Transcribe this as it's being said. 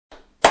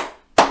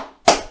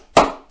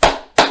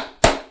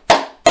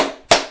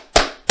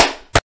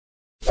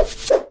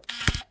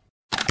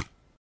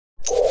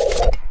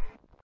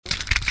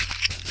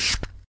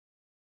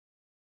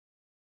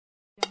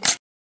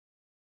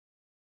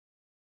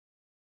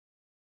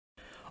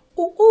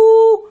Ooh,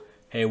 ooh.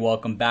 Hey,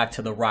 welcome back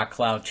to the Rock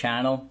Cloud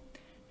channel.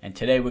 And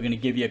today we're going to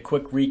give you a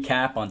quick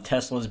recap on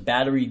Tesla's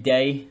Battery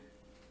Day.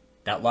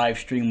 That live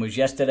stream was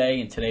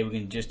yesterday, and today we're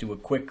going to just do a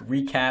quick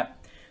recap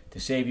to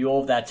save you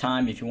all of that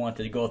time if you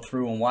wanted to go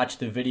through and watch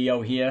the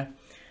video here.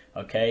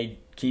 Okay,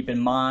 keep in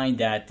mind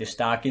that the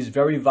stock is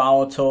very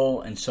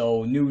volatile, and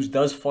so news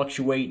does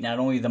fluctuate, not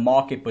only the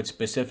market, but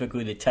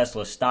specifically the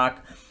Tesla stock.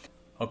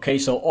 Okay,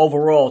 so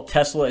overall,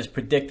 Tesla is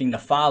predicting the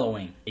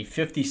following: a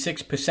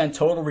 56%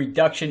 total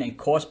reduction in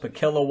cost per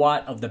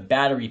kilowatt of the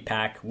battery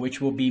pack, which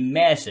will be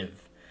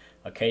massive.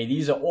 Okay,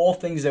 these are all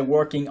things they're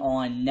working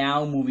on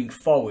now moving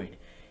forward.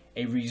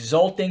 A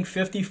resulting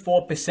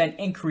 54%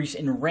 increase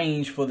in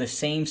range for the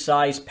same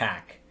size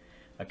pack.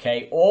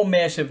 Okay, all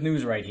massive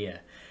news right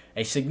here.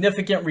 A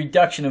significant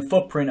reduction in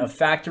footprint of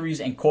factories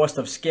and cost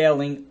of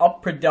scaling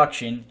up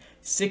production,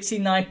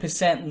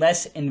 69%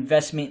 less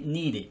investment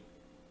needed.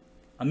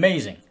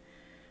 Amazing.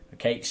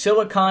 Okay,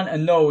 silicon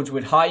anodes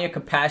with higher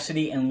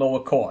capacity and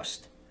lower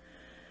cost.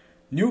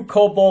 New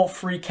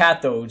cobalt-free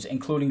cathodes,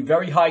 including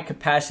very high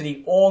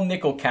capacity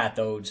all-nickel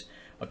cathodes,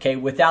 okay,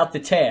 without the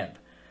tab.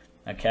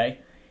 Okay,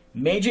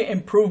 major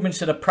improvements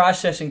to the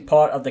processing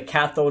part of the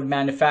cathode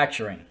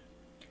manufacturing.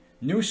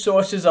 New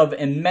sources of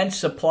immense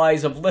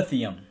supplies of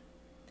lithium.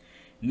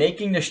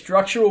 Making the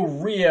structural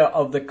rear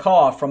of the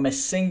car from a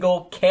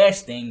single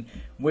casting,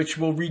 which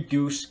will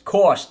reduce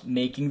cost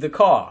making the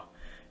car.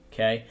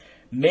 Okay,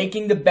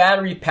 making the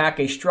battery pack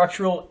a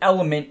structural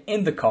element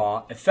in the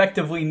car,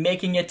 effectively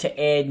making it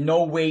to add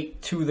no weight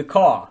to the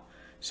car.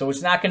 So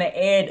it's not going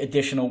to add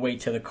additional weight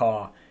to the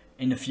car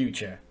in the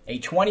future. A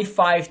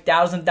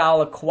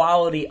 $25,000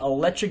 quality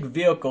electric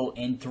vehicle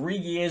in 3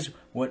 years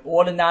with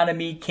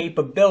autonomy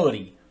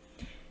capability.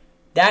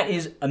 That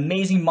is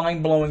amazing,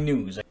 mind-blowing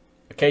news.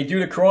 Okay, due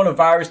to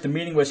coronavirus, the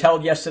meeting was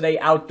held yesterday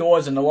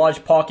outdoors in a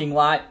large parking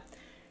lot.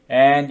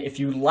 And if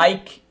you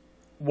like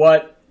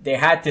what they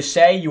had to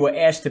say, you were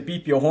asked to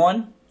beep your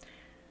horn,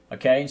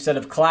 okay, instead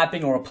of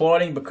clapping or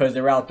applauding because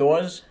they're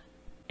outdoors.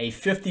 A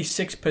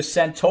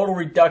 56% total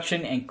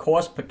reduction in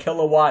cost per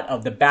kilowatt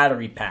of the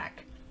battery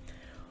pack.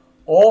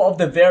 All of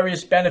the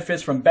various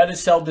benefits from better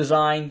cell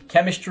design,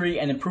 chemistry,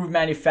 and improved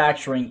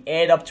manufacturing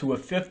add up to a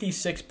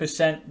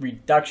 56%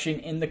 reduction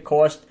in the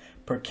cost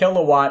per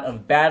kilowatt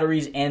of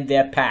batteries and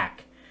their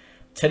pack.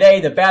 Today,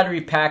 the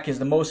battery pack is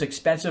the most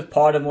expensive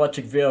part of an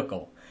electric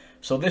vehicle.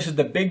 So this is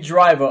the big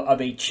driver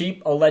of a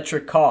cheap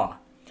electric car.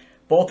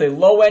 Both a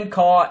low-end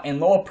car and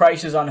lower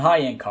prices on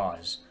high-end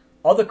cars.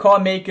 Other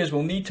car makers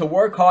will need to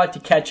work hard to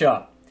catch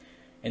up.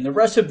 In the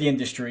rest of the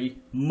industry,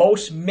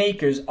 most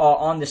makers are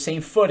on the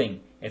same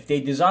footing. If they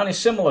design a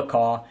similar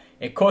car,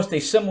 it costs a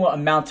similar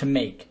amount to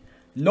make.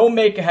 No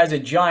maker has a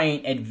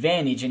giant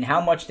advantage in how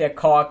much their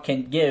car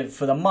can give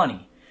for the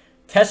money.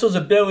 Tesla's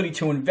ability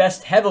to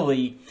invest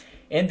heavily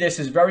in this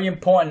is very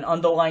important.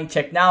 Underlying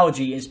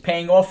technology is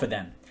paying off for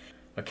them.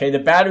 Okay, the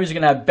batteries are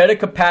going to have better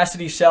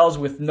capacity cells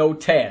with no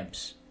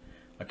tabs.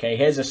 Okay,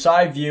 here's a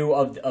side view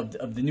of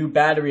the new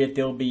battery that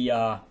they'll be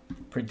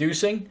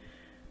producing.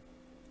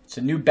 It's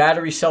a new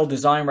battery cell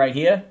design right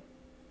here.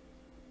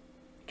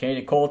 Okay,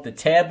 they call it the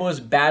tabless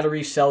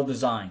battery cell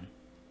design.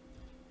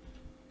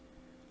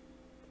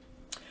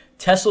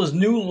 Tesla's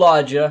new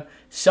larger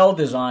cell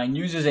design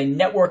uses a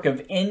network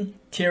of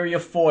interior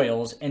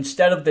foils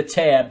instead of the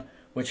tab,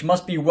 which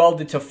must be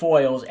welded to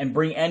foils and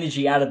bring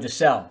energy out of the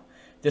cell.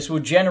 This will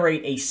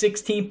generate a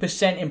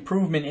 16%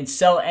 improvement in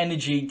cell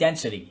energy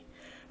density,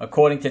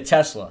 according to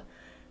Tesla.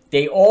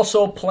 They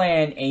also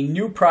plan a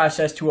new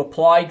process to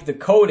apply the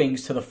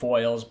coatings to the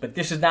foils, but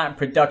this is not in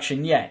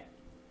production yet.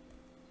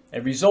 A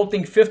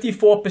resulting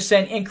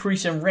 54%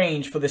 increase in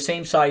range for the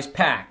same size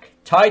pack,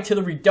 tied to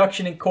the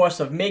reduction in cost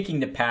of making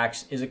the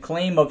packs, is a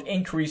claim of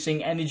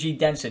increasing energy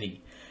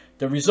density.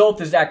 The result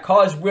is that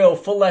cars will,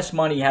 for less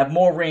money, have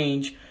more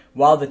range,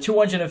 while the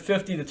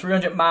 250 to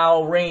 300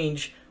 mile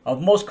range of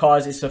most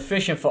cars is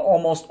sufficient for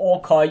almost all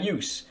car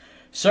use.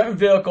 Certain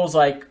vehicles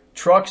like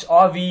trucks,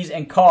 RVs,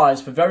 and cars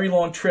for very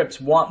long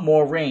trips want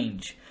more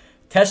range.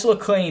 Tesla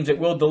claims it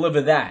will deliver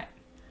that.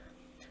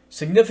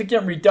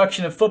 Significant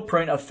reduction in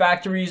footprint of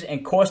factories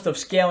and cost of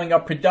scaling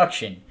up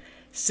production.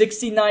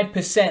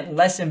 69%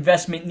 less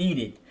investment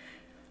needed.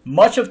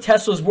 Much of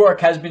Tesla's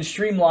work has been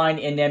streamlined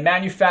in their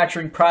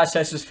manufacturing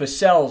processes for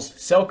cells,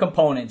 cell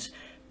components,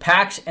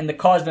 packs, and the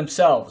cars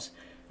themselves.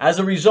 As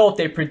a result,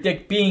 they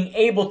predict being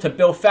able to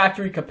build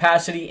factory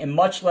capacity in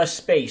much less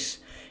space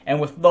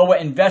and with lower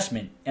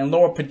investment and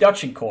lower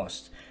production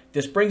costs.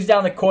 This brings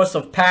down the cost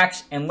of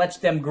packs and lets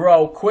them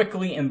grow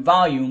quickly in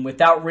volume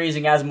without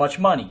raising as much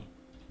money.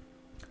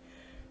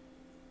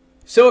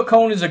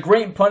 Silicone is a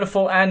great and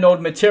plentiful anode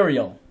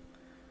material.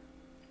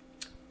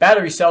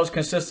 Battery cells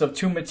consist of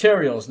two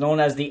materials known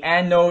as the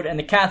anode and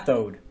the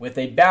cathode, with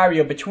a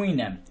barrier between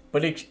them,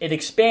 but it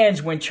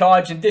expands when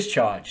charged and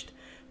discharged.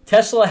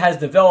 Tesla has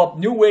developed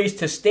new ways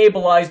to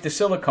stabilize the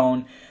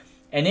silicone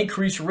and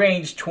increase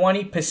range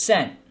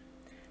 20%.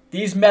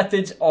 These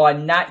methods are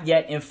not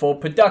yet in full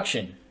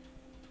production.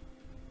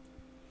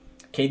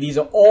 Okay, these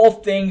are all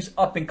things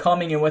up and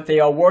coming and what they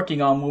are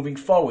working on moving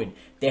forward.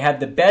 They have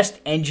the best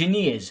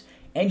engineers.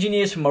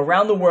 Engineers from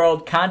around the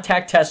world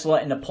contact Tesla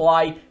and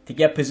apply to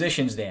get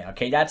positions there.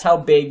 Okay, that's how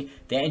big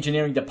the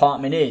engineering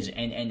department is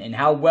and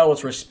how well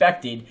it's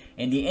respected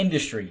in the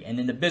industry and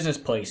in the business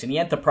place and the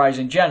enterprise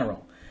in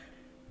general.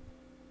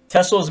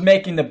 Tesla is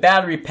making the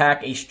battery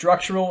pack a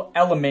structural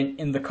element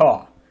in the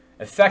car,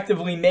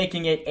 effectively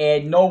making it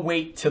add no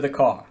weight to the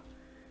car.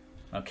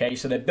 Okay,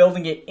 so they're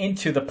building it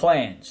into the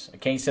plans,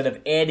 okay, instead of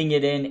adding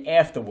it in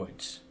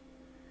afterwards.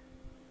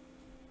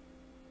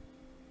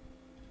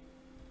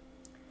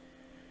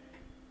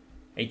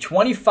 A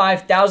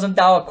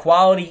 $25,000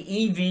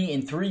 quality EV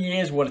in 3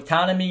 years with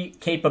autonomy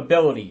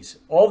capabilities.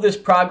 All this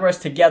progress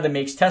together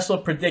makes Tesla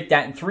predict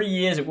that in 3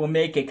 years it will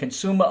make a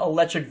consumer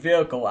electric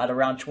vehicle at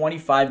around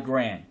 25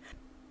 grand.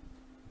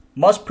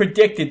 Musk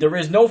predicted there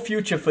is no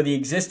future for the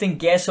existing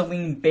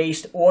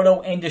gasoline-based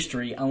auto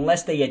industry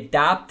unless they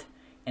adopt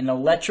an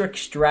electric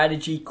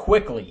strategy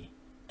quickly.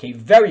 Okay,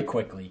 very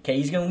quickly. Okay,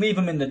 he's going to leave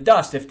them in the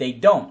dust if they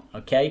don't.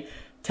 Okay,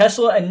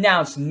 Tesla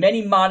announced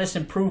many modest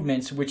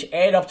improvements which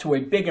add up to a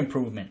big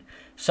improvement.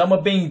 Some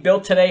are being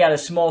built today at a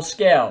small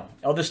scale.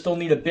 Others still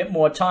need a bit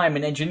more time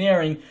in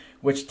engineering,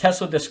 which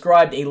Tesla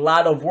described a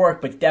lot of work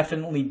but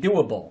definitely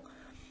doable.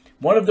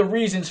 One of the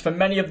reasons for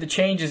many of the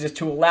changes is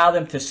to allow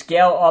them to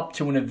scale up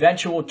to an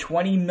eventual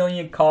 20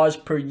 million cars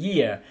per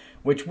year,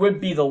 which would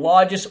be the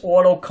largest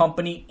auto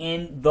company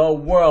in the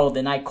world.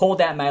 And I called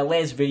that in my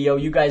last video.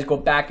 You guys go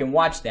back and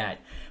watch that.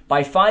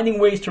 By finding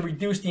ways to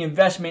reduce the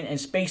investment and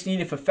space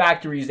needed for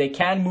factories, they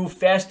can move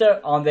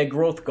faster on their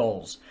growth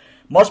goals.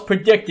 Musk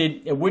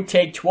predicted it would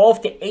take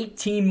 12 to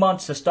 18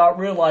 months to start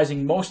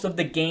realizing most of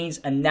the gains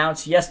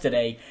announced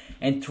yesterday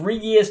and 3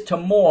 years to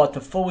more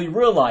to fully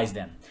realize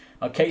them.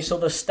 Okay, so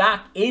the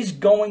stock is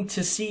going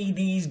to see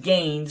these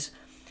gains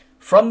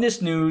from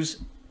this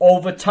news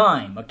over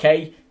time,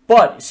 okay?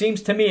 But it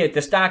seems to me that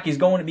the stock is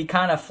going to be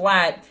kind of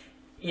flat.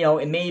 You know,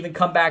 it may even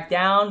come back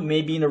down,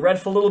 maybe in the red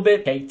for a little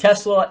bit. Okay,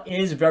 Tesla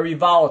is very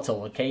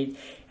volatile, okay?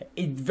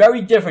 It's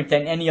very different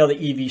than any other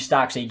EV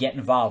stocks that you get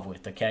involved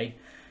with, okay?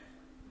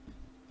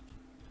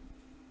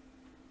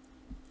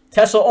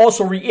 Tesla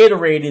also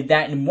reiterated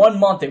that in 1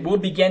 month it will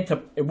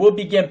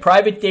begin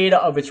private data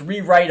of its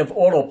rewrite of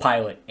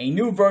Autopilot, a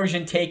new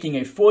version taking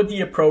a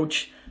 4D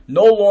approach,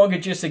 no longer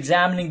just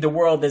examining the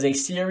world as a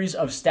series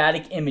of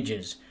static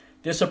images.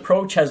 This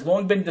approach has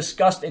long been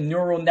discussed in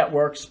neural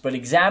networks, but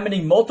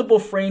examining multiple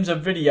frames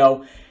of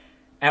video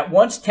at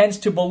once tends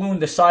to balloon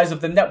the size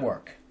of the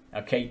network.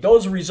 Okay,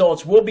 those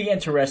results will be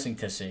interesting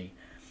to see.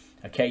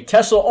 Okay,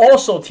 Tesla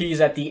also teased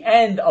at the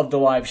end of the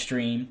live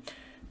stream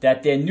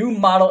that their new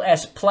Model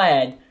S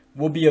Plaid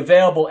will be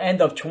available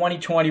end of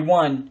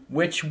 2021,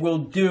 which will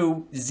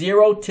do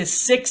 0 to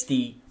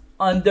 60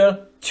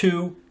 under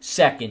 2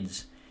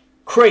 seconds.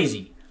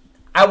 Crazy.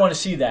 I want to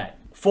see that.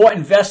 For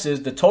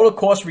investors, the total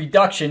cost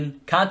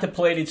reduction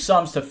contemplated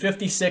sums to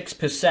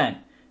 56%.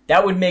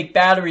 That would make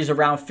batteries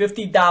around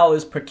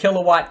 $50 per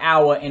kilowatt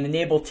hour and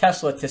enable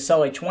Tesla to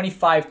sell a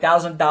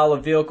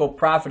 $25,000 vehicle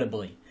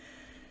profitably.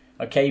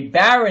 Okay,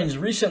 Barron's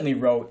recently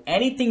wrote,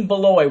 anything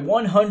below a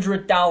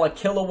 $100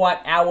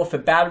 kilowatt hour for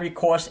battery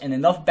cost and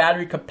enough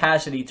battery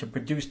capacity to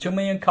produce 2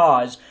 million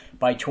cars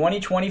by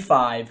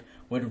 2025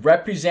 would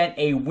represent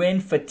a win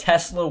for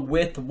Tesla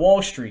with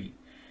Wall Street.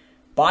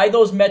 By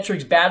those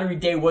metrics, Battery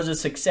Day was a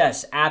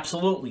success.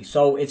 Absolutely.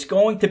 So it's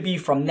going to be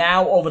from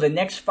now over the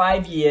next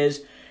 5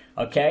 years,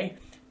 okay,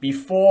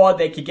 before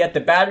they could get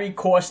the battery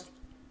cost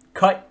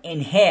cut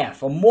in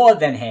half or more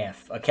than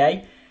half,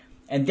 okay?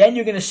 And then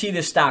you're going to see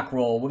the stock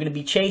roll. We're going to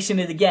be chasing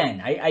it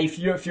again. If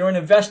you're an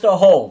investor,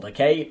 hold,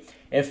 okay?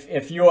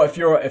 If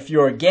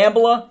you're a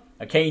gambler,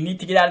 okay, you need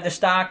to get out of the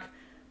stock.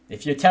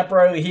 If you're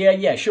temporarily here,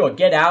 yeah, sure,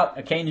 get out,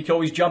 okay? And you can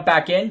always jump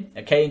back in,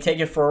 okay, and take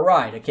it for a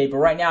ride, okay? But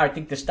right now, I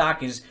think the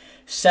stock is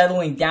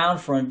settling down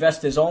for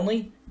investors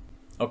only.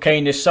 Okay,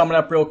 and just summing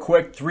up real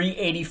quick,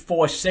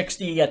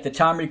 384.60 at the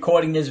time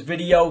recording this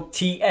video,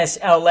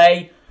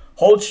 TSLA.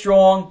 Hold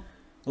strong.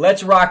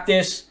 Let's rock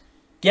this.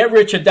 Get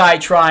rich or die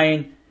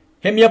trying.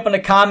 Hit me up in the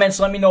comments.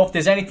 Let me know if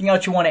there's anything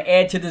else you want to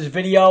add to this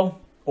video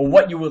or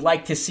what you would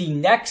like to see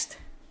next.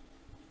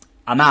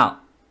 I'm out.